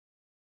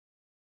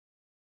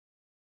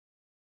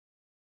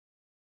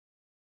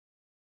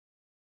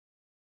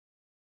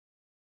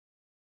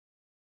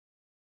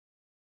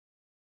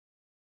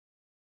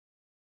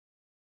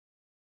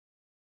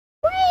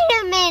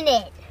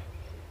minute.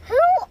 Who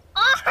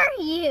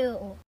are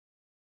you?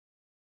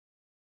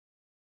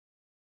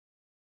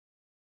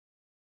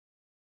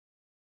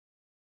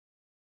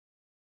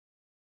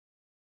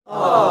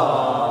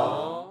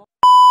 Aww.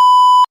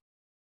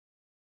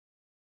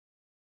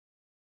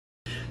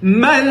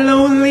 My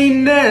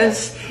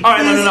loneliness.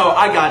 Alright, no,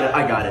 I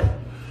got it.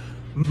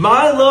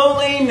 My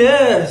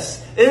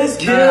loneliness is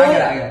killing. I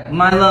got it.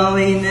 My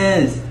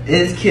loneliness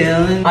is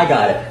killing. I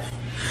got it.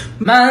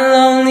 My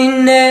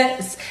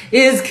loneliness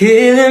is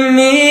killing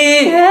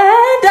me,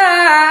 and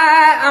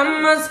I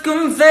must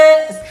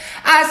confess,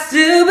 I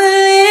still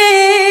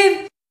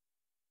believe.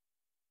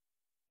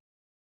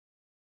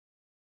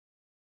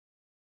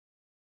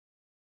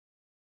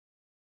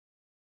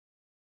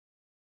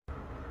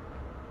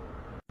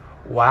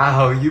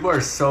 Wow, you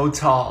are so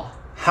tall.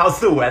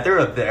 How's the weather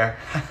up there?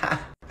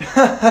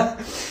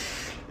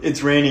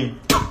 It's raining.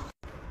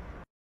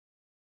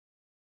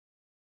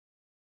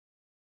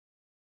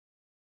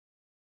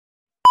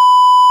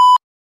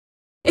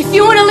 If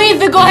you want to leave,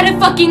 then go ahead and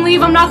fucking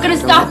leave. I'm not gonna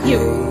stop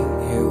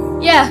you.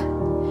 Yeah,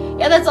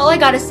 that's all I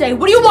gotta say.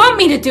 What do you want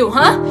me to do,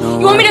 huh?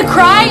 You want me to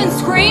cry and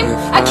scream?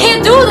 I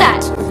can't do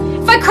that.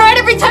 If I cried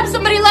every time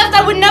somebody left,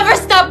 I would never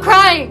stop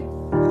crying.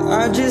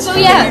 So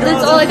yeah,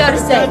 that's all I gotta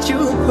say.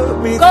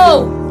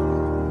 Go.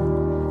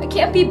 I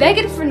can't be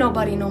begging for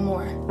nobody no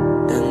more.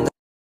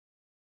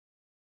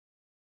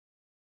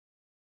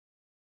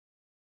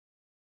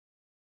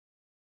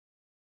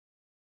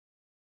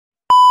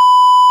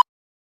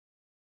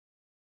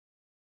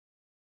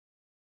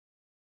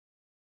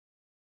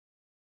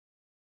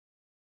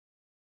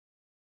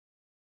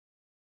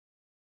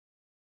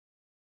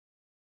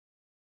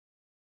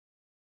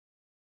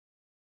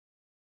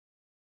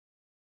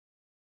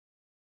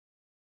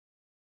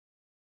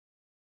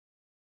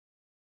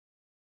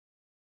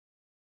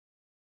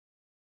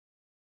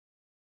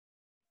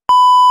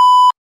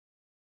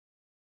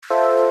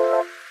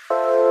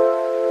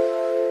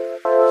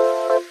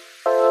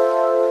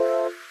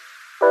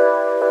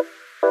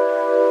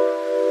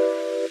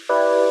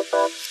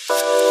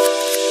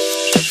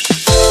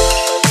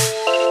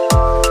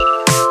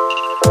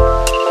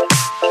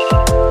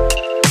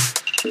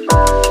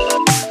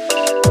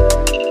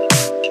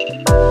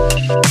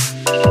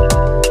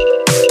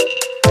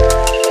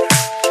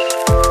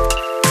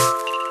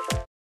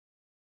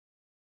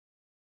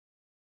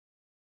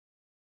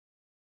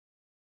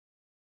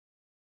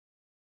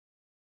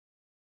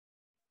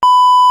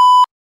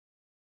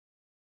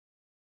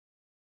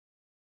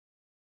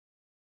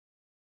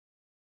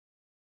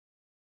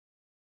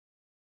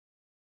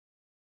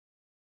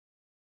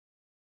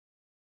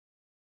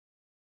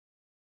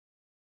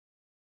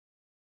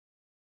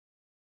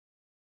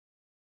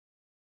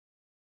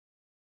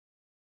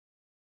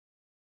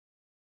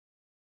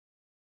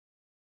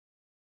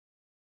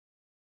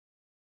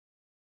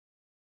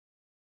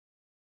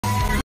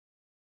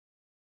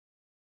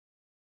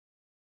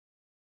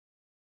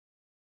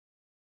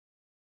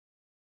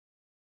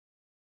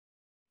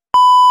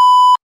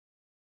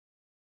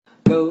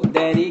 Go,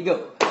 daddy,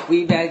 go.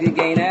 We back to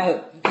gain that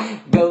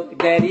hook. Go,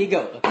 daddy,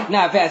 go.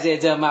 Now pass it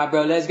to my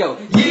bro, let's go.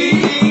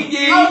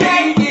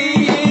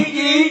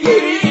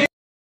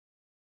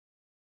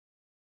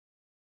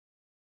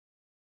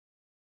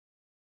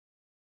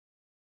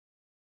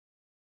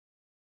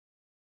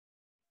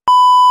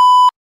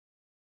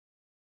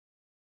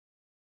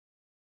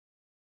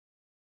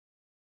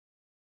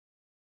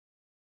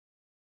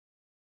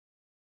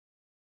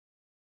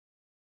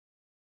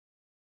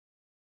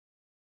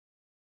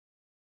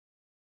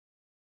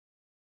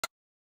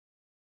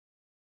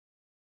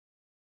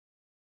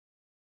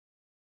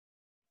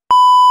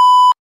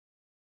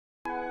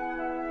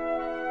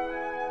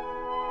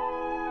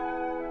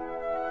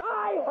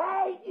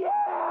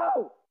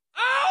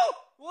 Oh!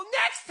 Well,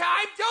 next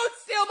time, don't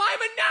steal my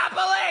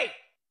Monopoly!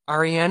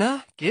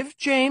 Ariana, give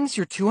James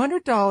your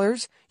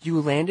 $200.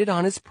 You landed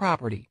on his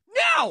property.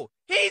 No!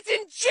 He's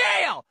in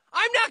jail!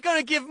 I'm not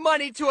gonna give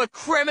money to a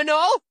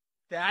criminal!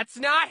 That's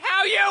not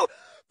how you...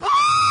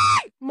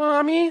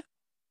 Mommy,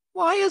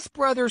 why is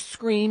brother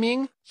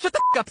screaming? Shut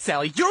the f*** up,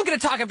 Sally. You don't get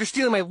to talk after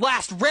stealing my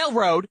last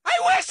railroad.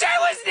 I wish I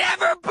was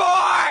never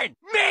born!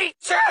 Me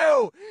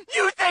too!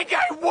 You think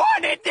I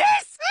wanted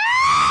this?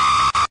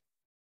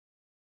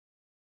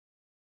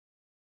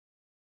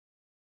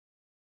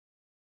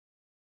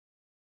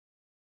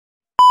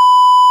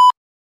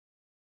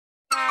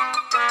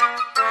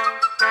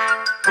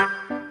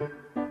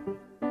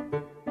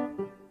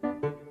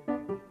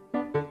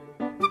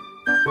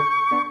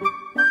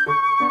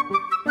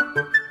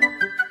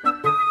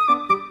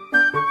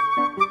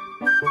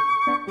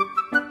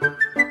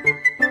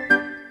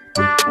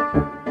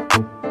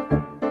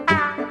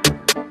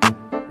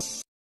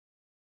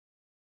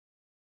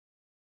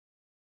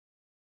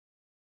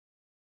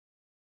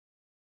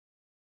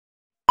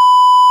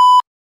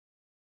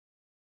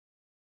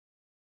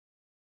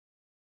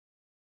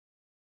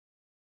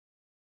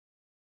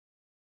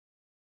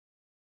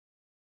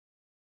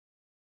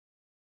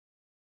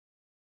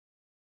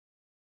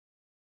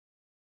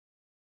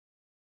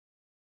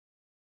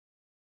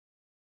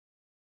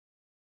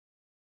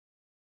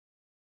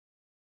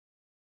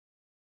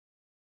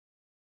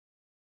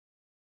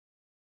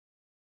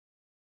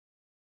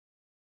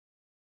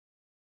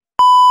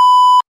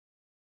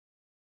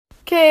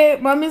 Okay,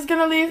 mommy's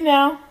gonna leave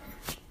now.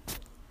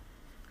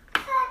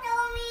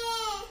 Cuddle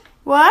me.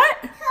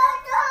 What?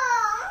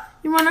 Cuddle.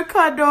 You wanna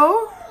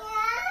cuddle?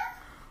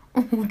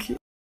 Yeah. Okay.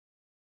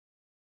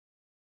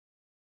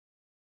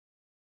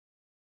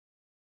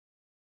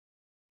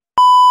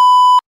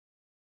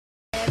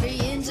 Every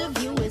inch of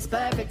you is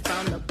perfect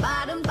from the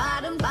bottom,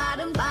 bottom,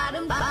 bottom,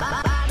 bottom, bottom,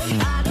 bottom,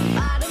 bottom,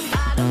 bottom,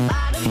 bottom, bottom,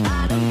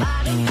 bottom,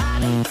 bottom,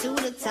 bottom, to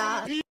the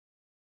top.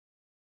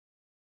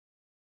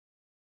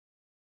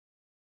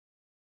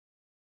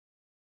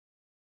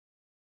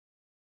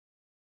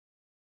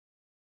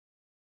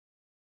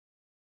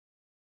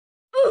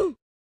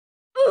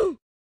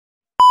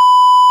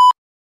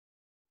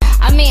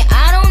 I mean,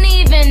 I don't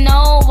even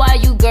know why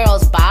you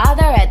girls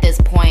bother at this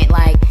point.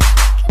 Like,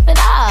 give it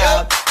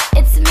up.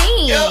 It's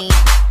me.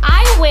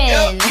 I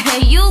win.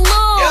 You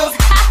lose.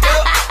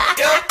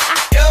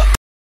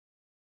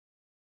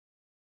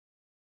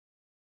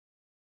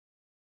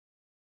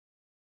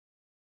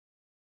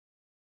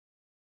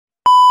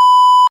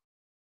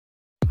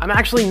 I'm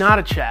actually not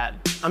a Chad.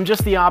 I'm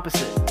just the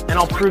opposite, and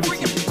I'll prove it to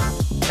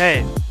you.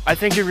 Hey, I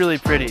think you're really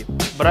pretty,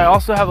 but I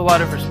also have a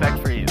lot of respect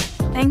for you.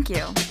 Thank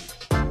you.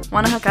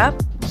 Wanna hook up?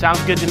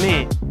 Sounds good to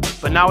me,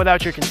 but not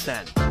without your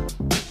consent.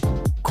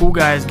 Cool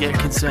guys get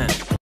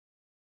consent.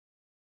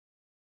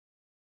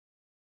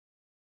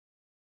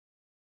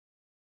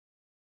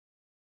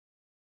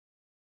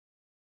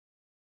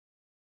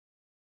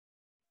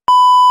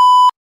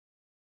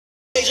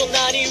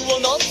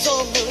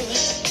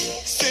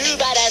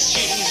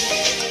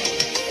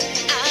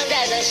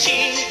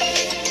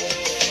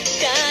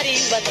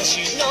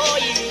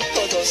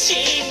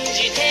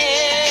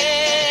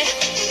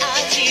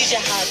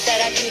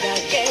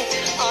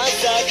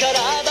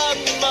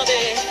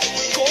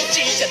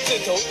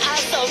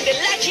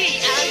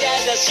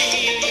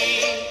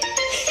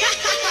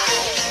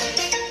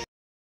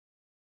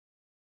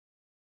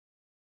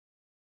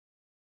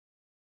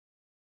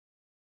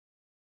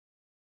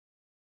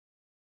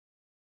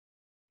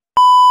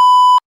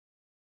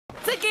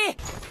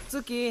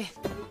 Tsuki!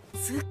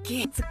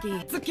 Tsuki! Tsuki!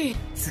 Tsuki!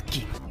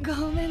 Tsuki!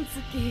 ごめん、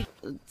Tsuki!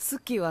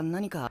 Tsuki は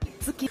何か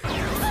Tsuki!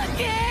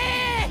 Tsuki!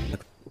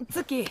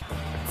 Tsuki!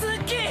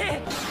 Tsuki!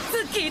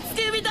 Tsuki!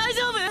 Tsuki 大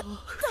丈夫？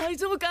大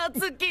丈夫か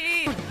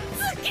Tsuki!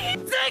 Tsuki!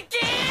 Tsuki!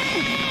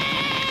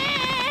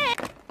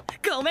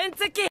 ごめん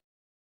Tsuki!